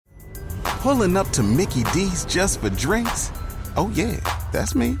Pulling up to Mickey D's just for drinks? Oh yeah,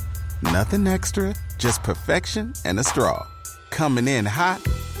 that's me. Nothing extra, just perfection and a straw. Coming in hot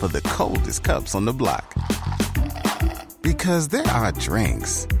for the coldest cups on the block. Because there are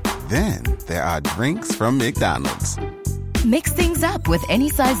drinks. Then there are drinks from McDonald's. Mix things up with any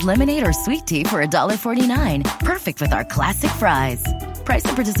size lemonade or sweet tea for $1.49. Perfect with our classic fries. Price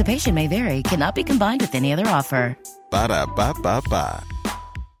and participation may vary. Cannot be combined with any other offer. Ba-da-ba-ba-ba.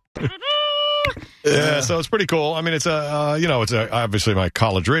 Yeah, so it's pretty cool. I mean, it's obviously my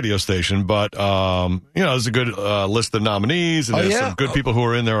college radio station, but there's a good list of nominees, and there's some good people who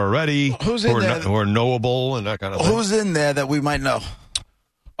are in there already. Who's in there? Who are knowable and that kind of thing. Who's in there that we might know?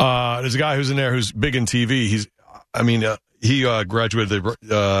 There's a guy who's in there who's big in TV. He graduated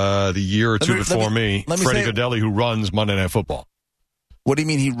the year or two before me. Freddie Godelli, who runs Monday Night Football. What do you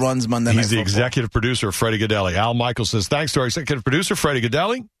mean he runs Monday Night Football? He's the executive producer of Freddie Godelli. Al Michaels says, thanks to our executive producer, Freddie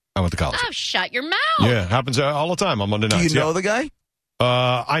Godelli, I went to college. Oh, shut your mouth. Yeah, happens all the time on Monday nights. Do you know the guy?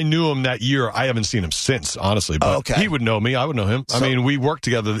 I knew him that year. I haven't seen him since, honestly. But he would know me. I would know him. I mean, we worked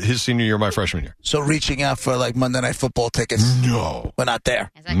together his senior year, my freshman year. So reaching out for, like, Monday Night Football tickets? No. We're not there.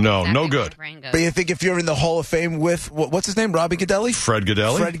 No good. But you think if you're in the Hall of Fame with, what's his name, Robbie Godelli? Fred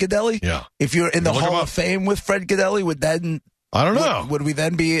Godelli? Fred Godelli? Yeah. If you're in the Hall of Fame with Fred Godelli, would then... I don't know. Would we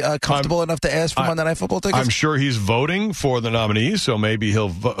then be comfortable enough to ask for Monday Night Football tickets? I'm sure he's voting for the nominees, so maybe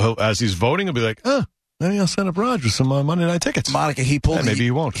he'll as he's voting, he'll be like, maybe I'll send up Roger some Monday night tickets. Monica, maybe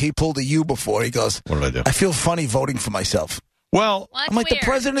he won't. He pulled a U before. He goes, what did I do? I feel funny voting for myself. Well, I'm like, the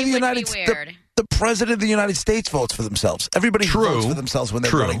president of the United States. The president of the United States votes for themselves. Everybody votes for themselves when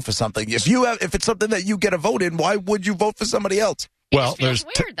they're voting for something. If it's something that you get a vote in, why would you vote for somebody else? Well, there's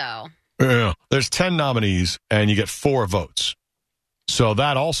weird though. Yeah, there's 10 nominees and you get 4 votes. So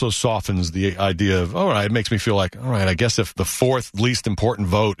that also softens the idea of, all right, it makes me feel like, all right, I guess if the 4th least important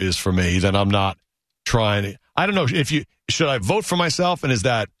vote is for me, then I'm not trying to, I don't know, should I vote for myself, and is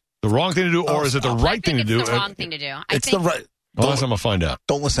that the wrong thing to do, or is it the right thing to do? It's the wrong thing to do. It's the right. Well, I'm going to find out.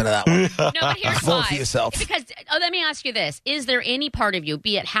 Don't listen to that one. No, but here's vote why. for yourself. Because, let me ask you this. Is there any part of you,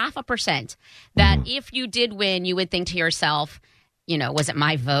 be it 0.5%, that if you did win, you would think to yourself, was it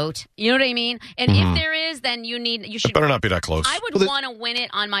my vote? You know what I mean? And if there is, then you should. It better not be that close. I would want to win it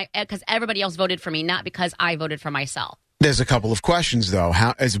on because everybody else voted for me, not because I voted for myself. There's a couple of questions, though.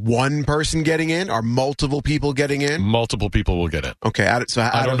 How is one person getting in? Are multiple people getting in? Multiple people will get in. Okay.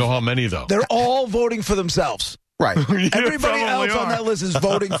 I don't know how many, though. They're all voting for themselves. Right. Everybody else on that list is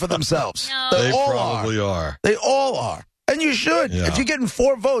voting for themselves. No. They probably are. They all are. And you should. Yeah. If you're getting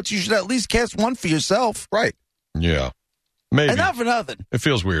 4 votes, you should at least cast one for yourself. Right. Yeah. Maybe. And not for nothing. It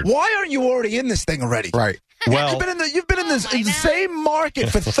feels weird. Why aren't you already in this thing already? Right. Well, you've been in this same market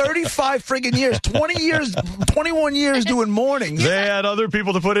for 35 friggin' years, 20 years, 21 years doing mornings. They had other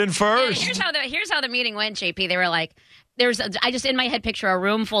people to put in first. Yeah, here's how the meeting went, JP. They were like, I just in my head picture a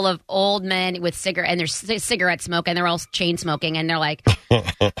room full of old men with and there's cigarette smoke, and they're all chain smoking, and they're like,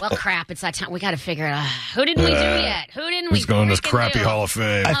 well, crap, it's that time. We got to figure it out. Who didn't we do yet? Who didn't we do? Who's going to this crappy Hall of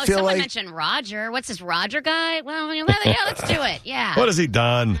Fame? Someone mentioned Roger. What's this Roger guy? Well, yeah, let's do it. Yeah. What has he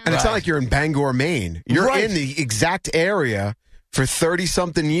done? And it's not like you're in Bangor, Maine. You're in the exact area for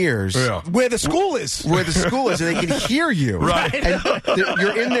 30-something years. Yeah. Where the school is. And they can hear you. Right. And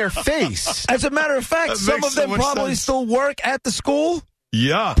you're in their face. As a matter of fact, some of them probably still work at the school.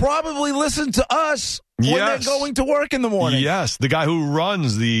 Yeah. Probably listen to us when they're going to work in the morning. Yes. The guy who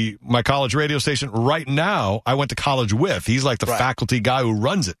runs my college radio station right now, I went to college with. He's like the faculty guy who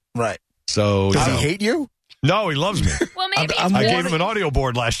runs it. Right. So Does he hate you? No, he loves me. Well, maybe. I gave him an audio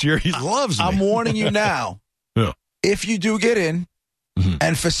board last year. He loves me. I'm warning you now. Yeah. If you do get in,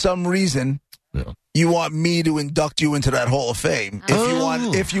 and for some reason you want me to induct you into that Hall of Fame,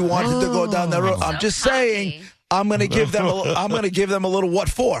 if you wanted to go down that road, I'm just saying. I'm going to give them a little what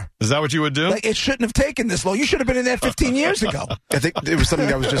for. Is that what you would do? Like, it shouldn't have taken this long. You should have been in there 15 years ago. I think it was something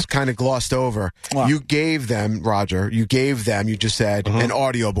that was just kind of glossed over. Wow. You gave them, Roger, you just said, an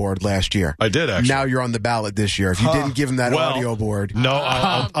audio board last year. I did, actually. Now you're on the ballot this year. If you didn't give them that audio board. No,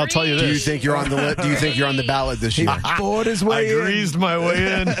 I'll tell you this. Do you think you're on the ballot this year? Board his way in. I greased my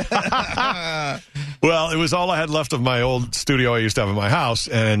way in. Well, it was all I had left of my old studio I used to have in my house,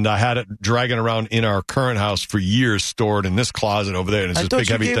 and I had it dragging around in our current house for years, stored in this closet over there, and it's this big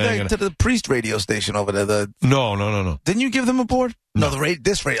heavy thing. I thought you gave that to the Priest radio station over there. No. Didn't you give them a board? No,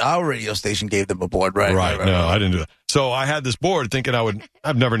 our radio station gave them a board, right? Right. No, I didn't do that. So I had this board thinking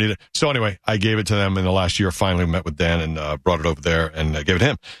I've never needed it. So anyway, I gave it to them in the last year. Finally met with Dan and brought it over there and gave it to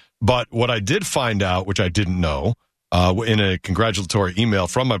him. But what I did find out, which I didn't know, in a congratulatory email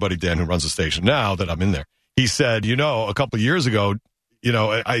from my buddy Dan, who runs the station now that I'm in there, he said, a couple of years ago,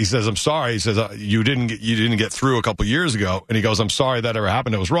 he says, I'm sorry. He says, you didn't get through a couple years ago. And he goes, I'm sorry that ever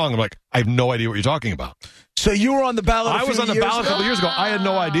happened. It was wrong. I'm like, I have no idea what you're talking about. So you were on the ballot I was on the ballot a couple years ago. I had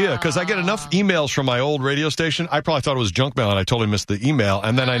no idea because I get enough emails from my old radio station. I probably thought it was junk mail, and I totally missed the email,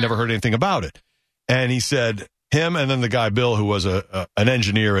 and then I never heard anything about it. And he said, him and then the guy, Bill, who was an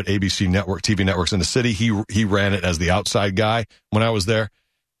engineer at ABC Network, TV networks in the city, he ran it as the outside guy when I was there.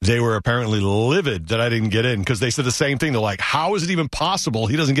 They were apparently livid that I didn't get in because they said the same thing. They're like, how is it even possible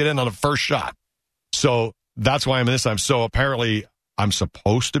he doesn't get in on the first shot? So that's why I'm in this time. So apparently I'm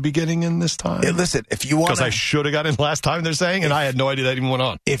supposed to be getting in this time. Hey, listen, if you want because I should have got in last time, they're saying, and I had no idea that even went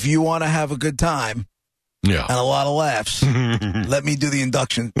on. If you want to have a good time and a lot of laughs, let me do the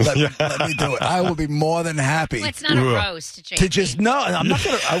induction. Let me do it. I will be more than happy. Well, it's not a roast, JP. To just I'm not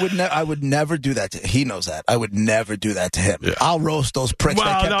gonna. I would never do that. He knows that. I would never do that to him. Yeah. I'll roast those pricks.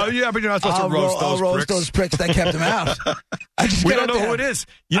 Well, but you're not supposed to roast those pricks. I'll roast those pricks that kept him out. We don't know who it is.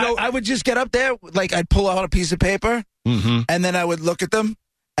 I would just get up there, like I'd pull out a piece of paper, and then I would look at them.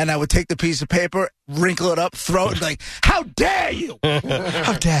 And I would take the piece of paper, wrinkle it up, throw it, like, how dare you?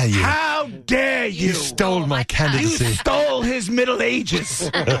 How dare you? How dare you? You stole my candidacy. You stole his Middle Ages.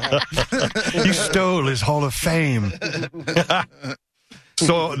 You stole his Hall of Fame.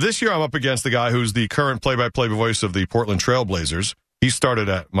 So this year I'm up against the guy who's the current play-by-play voice of the Portland Trailblazers. He started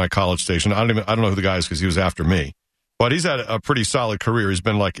at my college station. I don't know who the guy is because he was after me. But he's had a pretty solid career. He's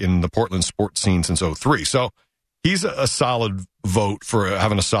been like in the Portland sports scene since 2003. So he's a solid vote for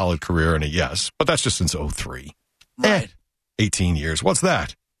having a solid career and a yes, but that's just since 2003. Right. 18 years. What's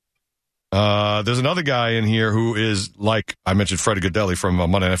that? There's another guy in here who is like, I mentioned Freddie Godelli from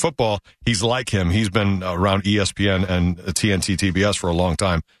Monday Night Football. He's like him. He's been around ESPN and TNT TBS for a long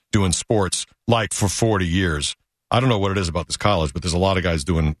time doing sports, like for 40 years. I don't know what it is about this college, but there's a lot of guys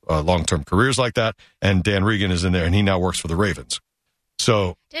doing long-term careers like that, and Dan Regan is in there, and he now works for the Ravens.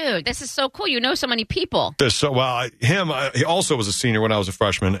 So, dude, this is so cool. You know so many people. He also was a senior when I was a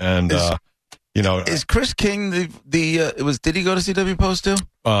freshman, and is Chris King did he go to CW Post too?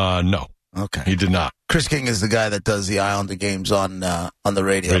 No, okay, he did not. Chris King is the guy that does the Islander games on the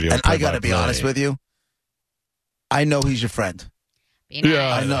radio. And I got to be honest with you, I know he's your friend. Be nice.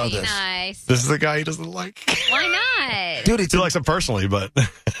 Yeah, I know Be this. Nice. This is the guy he doesn't like. Why not, dude? He likes him personally, but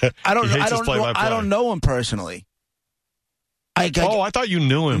I don't know him personally. I thought you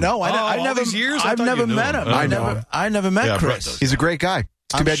knew him. No, I never. I've never met him. I never met Chris. He's a great guy.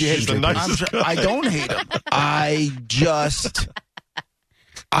 It's too bad you hate him. I don't hate him.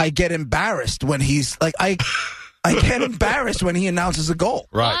 I get embarrassed when he's like I get embarrassed when he announces a goal.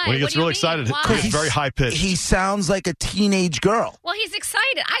 Right. Why? When he gets real excited because he's very high pitched. He sounds like a teenage girl. Well, he's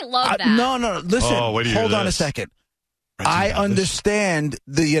excited. I love that. No. Listen. Hold on a second. I understand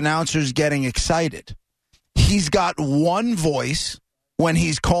the announcers getting excited. He's got one voice when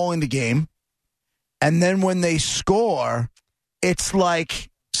he's calling the game, and then when they score, it's like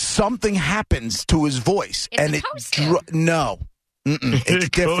something happens to his voice. It's it's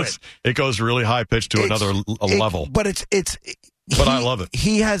different. It goes really high pitched to another level. But I love it.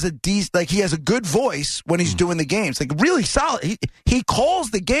 He has a good voice when he's doing the games, like really solid. He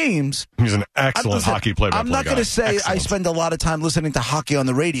calls the games. He's an excellent hockey play-by-play I'm not going to say I spend a lot of time listening to hockey on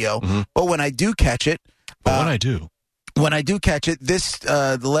the radio, but when I do catch it. When I do catch it,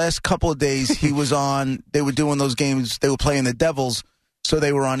 the last couple of days he was on. They were doing those games. They were playing the Devils, so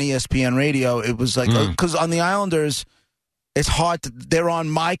they were on ESPN radio. It was like because on the Islanders, it's hard. They're on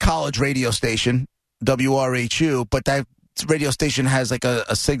my college radio station, WRHU, but that radio station has like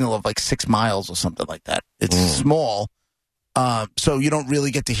a signal of like 6 miles or something like that. It's small, so you don't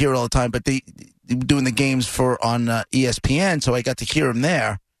really get to hear it all the time. But they doing the games on ESPN, so I got to hear him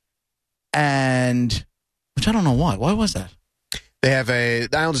there, and. Which I don't know why. Why was that? They have the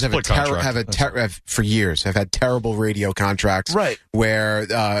Islanders for years have had terrible radio contracts. Right. Where,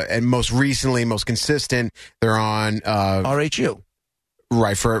 and most recently, most consistent, they're on RHU.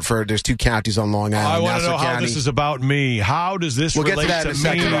 Right, for there's 2 counties on Long Island. I want to know how this is about me. How does this relate to me? We'll get to that in a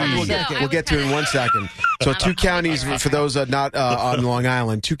second. We'll get to it in 1 second. So 2 counties, for those not on Long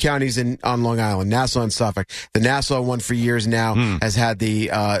Island, 2 counties on Long Island, Nassau and Suffolk. The Nassau one for years now has had the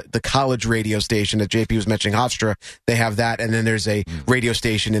college radio station that JP was mentioning, Hofstra. They have that, and then there's a radio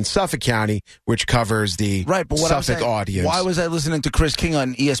station in Suffolk County which covers the Suffolk audience. Why was I listening to Chris King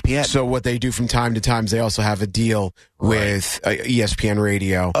on ESPN? So what they do from time to time is they also have a deal with ESPN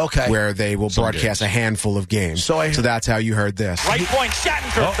Radio, where they will broadcast a handful of games. So that's how you heard this. Right point,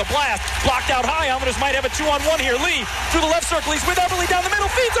 Shattenkirk, the blast, blocked out high. Islanders might have a 2-on-1 here. Lee through the left circle. He's with Everly down the middle,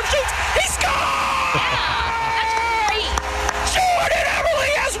 feeds him, shoots. He scores! That's great. Jordan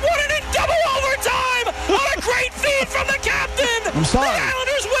Everly has won it in double overtime on a great feed from the captain. I'm sorry. The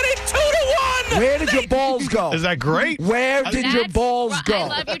Islanders winning 2-1. Where did your balls go? Is that great? Where did your balls go? I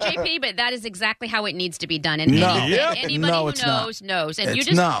love you, JP, but that is exactly how it needs to be done. And No. anybody No, who it's knows, not. knows. And It's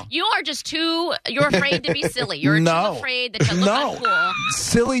you not. are just too, you're afraid to be silly. You're too afraid that you look uncool.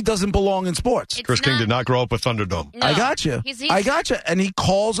 Silly doesn't belong in sports. It's Chris King not- did not grow up with Thunderdome. No. I got you. I got you. And he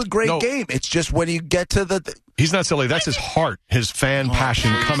calls a great game. It's just when you get to the... He's not silly. That's his heart, his fan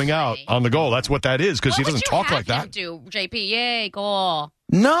passion coming out on the goal. That's what that is, because he doesn't talk like that. Do JP? Yay, goal!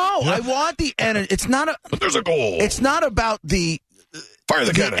 No, I want the energy. It's not a. But there's a goal. It's not about the. Fire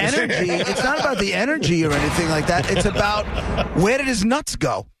the cannon. Energy. It's not about the energy or anything like that. It's about where did his nuts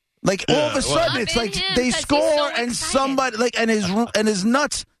go? Like all of a sudden, it's like they score and somebody and his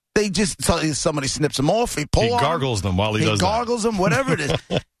nuts. They just somebody snips them off. He gargles them while he does that. He gargles them, whatever it is.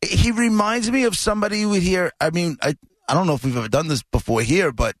 He reminds me of somebody you would hear. I mean, I don't know if we've ever done this before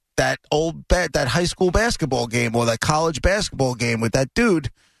here, but that that high school basketball game or that college basketball game with that dude.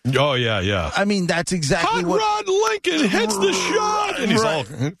 Oh, yeah. I mean, that's exactly what... Rod Lincoln hits the shot! And he's all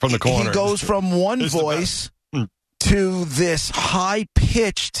from the corner. He goes from one voice to this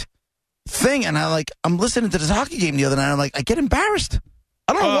high-pitched thing, and I'm listening to this hockey game the other night, and I'm like, I get embarrassed.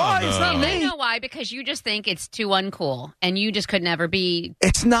 I don't know why. No. It's not me. I know why, because you just think it's too uncool, and you just could never be...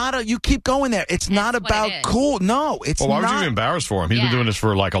 It's not you keep going there. It's not about cool. No, it's not. Why would you be embarrassed for him? He's been doing this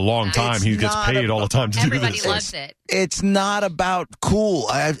for like a long time. He gets paid all the time to do this. Everybody loves it. It's not about cool.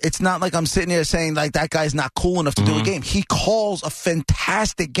 It's not like I'm sitting here saying like that guy's not cool enough to do a game. He calls a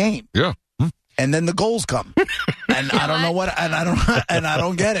fantastic game. Yeah. And then the goals come. And I don't know what I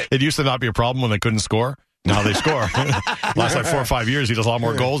don't get it. It used to not be a problem when they couldn't score. Now they score. Last 4 or 5 years, he does a lot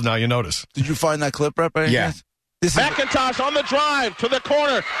more goals. Now you notice. Did you find that clip, Rep? Yeah. McIntosh on the drive to the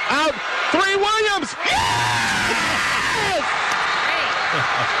corner. Out. 3 Williams. Yes!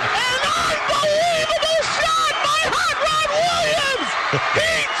 An unbelievable shot by Hot Rod Williams.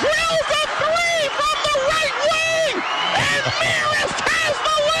 He drills a 3 from the right wing. And Marist has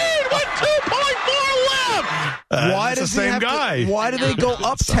the lead with 2.4 left. Why does the same guy? Why do they go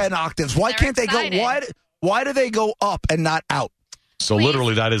up 10 octaves? Why can't they go? Why do they go up and not out? So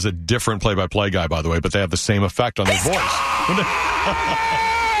literally, that is a different play-by-play guy, by the way, but they have the same effect on their voice.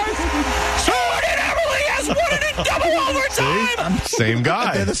 Won it in double overtime. Same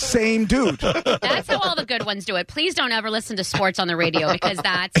guy. They're the same dude. That's how all the good ones do it. Please don't ever listen to sports on the radio because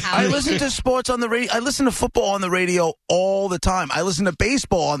that's how I listen to sports on the radio. I listen to football on the radio all the time. I listen to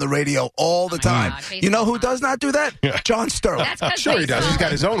baseball on the radio all the time. God, you know who does not do that? Yeah. John Sterling. Sure he does. He's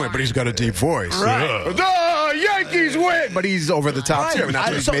got his own way, but he's got a deep voice. Right. The Yankees win! But he's over the top, too, and that's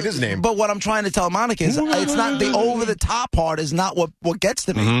what he's made his name. But what I'm trying to tell Monica is it's not the over-the-top part is not what gets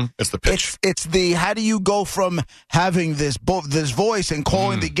to me. Mm-hmm. It's the pitch. It's the how do you go from having this voice and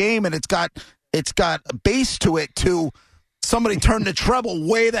calling the game, and it's got bass to it to somebody turn the treble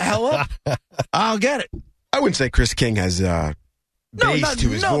way the hell up. I'll get it. I wouldn't say Chris King has bass to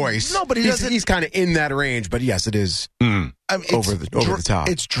his voice. No, but he's kind of in that range, but yes, it is over the top.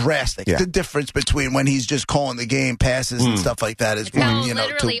 It's drastic. Yeah. The difference between when he's just calling the game, passes and stuff like that is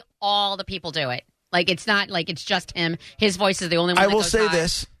literally all the people do it. Like it's not like it's just him. His voice is the only one. I will say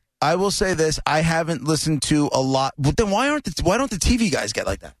this. I haven't listened to a lot. But then why don't the TV guys get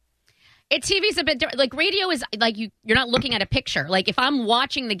like that? TV's a bit different. Like radio is like you're not looking at a picture. Like if I'm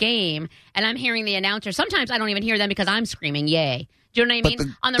watching the game and I'm hearing the announcer, sometimes I don't even hear them because I'm screaming "Yay!" Do you know what I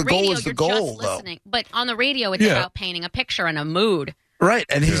mean? On the radio, you're just listening. But on the radio, it's about painting a picture and a mood. Right,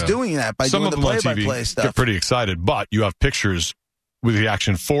 and he's doing that by doing the play-by-play stuff. Get pretty excited, but you have pictures with the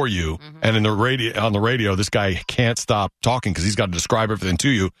action for you, and on the radio, this guy can't stop talking because he's got to describe everything to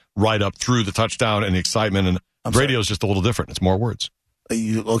you right up through the touchdown and the excitement. And radio is just a little different; it's more words. Are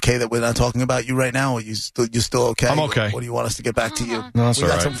you okay that we're not talking about you right now? Or you're still okay? I'm okay. What do you want us to get back to you? No, that's we all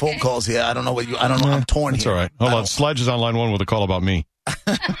got right. some phone calls here. I don't know I'm torn That's here. all right. Hold on. Sledge is on line 1 with a call about me.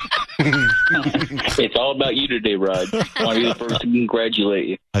 It's all about you today, Rod. I want to be the first to congratulate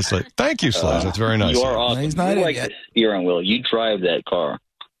you. I say, thank you, Sledge. That's very nice. You are awesome. He's not you in like yet. the steering wheel. You drive that car.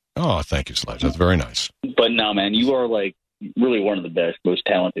 Oh, thank you, Sledge. That's very nice. But no, man, you are like really one of the best, most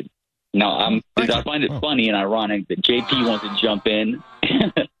talented. Now, I find it funny and ironic that JP wants to jump in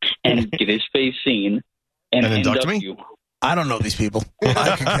and get his face seen and induct me? You. I don't know these people.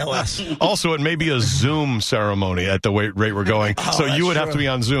 I can care less. Also, it may be a Zoom ceremony at the rate we're going. So you would have to be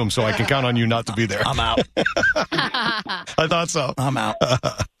on Zoom, so I can count on you not to be there. I'm out. I thought so. I'm out.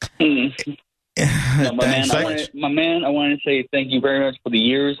 No, my man, I want to say thank you very much for the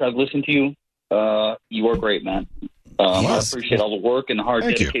years I've listened to you. You are great, man. I appreciate all the work and the hard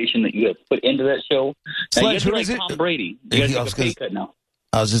dedication that you have put into that show. Sledge, you guys are like Tom Brady. You guys get a pay cut now.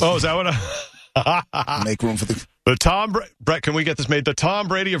 I was just. Oh, is that what? Make room for the. Brett, can we get this made? The Tom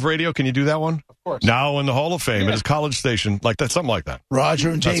Brady of radio, can you do that one? Of course. Now in the Hall of Fame at his college station, like that, something like that. Roger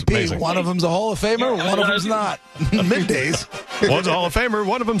and That's JP, amazing. one of them's a Hall of Famer, one of them's not. Middays. One's a Hall of Famer,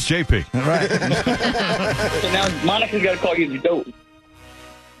 one of them's JP. Right. So now Monica's got to call you the GOAT.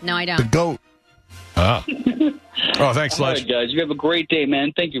 No, I The don't. GOAT. Oh, thanks, All Sledge. right, guys. You have a great day,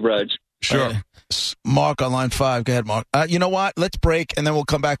 man. Thank you, Raj. Sure. Mark on line 5. Go ahead, Mark. You know what? Let's break, and then we'll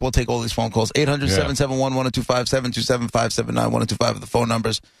come back. We'll take all these phone calls. 800-771-1025, 727-579-1025 are the phone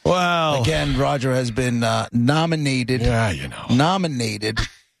numbers. Well, Again, Roger has been nominated. yeah, you know. Nominated.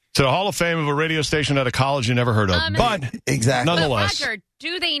 To the Hall of Fame of a radio station at a college you never heard of. But Exactly. nonetheless. But Roger,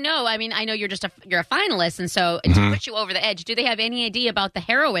 do they know? I mean, I know you're just you're a finalist, and so to put you over the edge, do they have any idea about the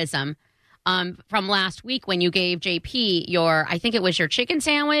heroism from last week when you gave JP your, I think it was your chicken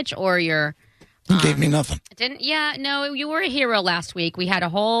sandwich or your... He gave me nothing. No, you were a hero last week. We had a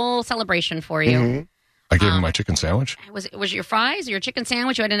whole celebration for you. I gave him my chicken sandwich. Was it your fries or your chicken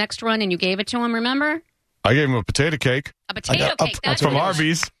sandwich? You had an extra one and you gave it to him, remember? I gave him a potato cake. A potato cake. That's from good.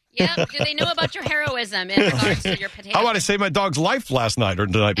 Arby's. Yeah. Do they know about your heroism in regards to your potato? How about I saved my dog's life last night or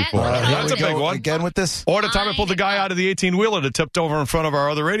the night before? That's a big one. Again with this? Or the time I pulled the guy out of the 18-wheeler that tipped over in front of our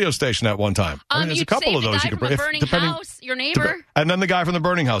other radio station at one time. I mean, there's a couple of those you could bring. The burning house, your neighbor. And then the guy from the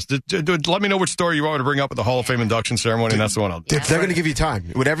burning house. Let me know which story you want me to bring up at the Hall of Fame induction ceremony, and that's the one I'll do. They're going to give you time.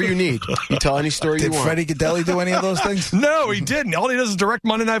 Whatever you need. You tell any story you Did want. Freddie Gadelli do any of those things? No, he didn't. All he does is direct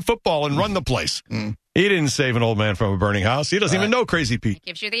Monday Night Football and run the place. He didn't save an old man from a burning house. He doesn't even know Crazy Pete.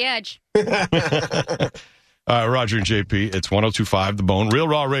 Gives you the edge. Roger and JP, it's 102.5 The Bone. Real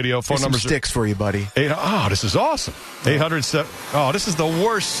Raw Radio. Phone Here's some numbers sticks for you, buddy. This is awesome. 800. This is the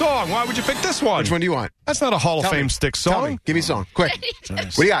worst song. Why would you pick this one? Which one do you want? That's not a Hall of Tell Fame me. stick Tell me. song. Give me a song. Quick.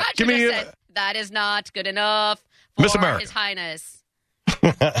 What do you got? Roger Give me just said, that is not good enough for Miss America. His Highness.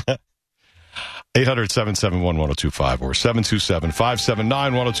 800-771-1025 or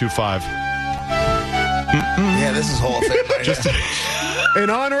 727-579-1025. Yeah, this is Hall of Fame. Just In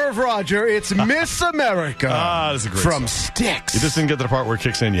honor of Roger, it's Miss America. that's a great from song. Styx. You just didn't get to the part where it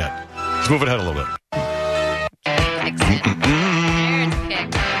kicks in yet. Let's move it ahead a little bit.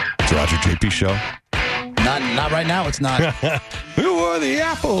 It's Roger JP Show. Not right now. It's not. Who wore the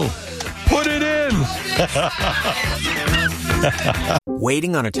apple? Put it in.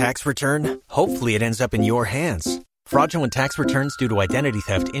 Waiting on a tax return? Hopefully it ends up in your hands. Fraudulent tax returns due to identity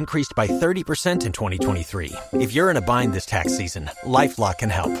theft increased by 30% in 2023. If you're in a bind this tax season, LifeLock can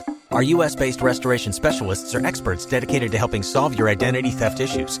help. Our U.S.-based restoration specialists are experts dedicated to helping solve your identity theft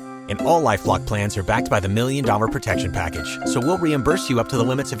issues. And all LifeLock plans are backed by the $1 Million Protection Package. So we'll reimburse you up to the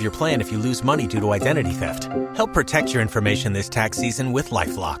limits of your plan if you lose money due to identity theft. Help protect your information this tax season with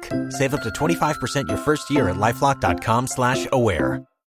LifeLock. Save up to 25% your first year at LifeLock.com/aware.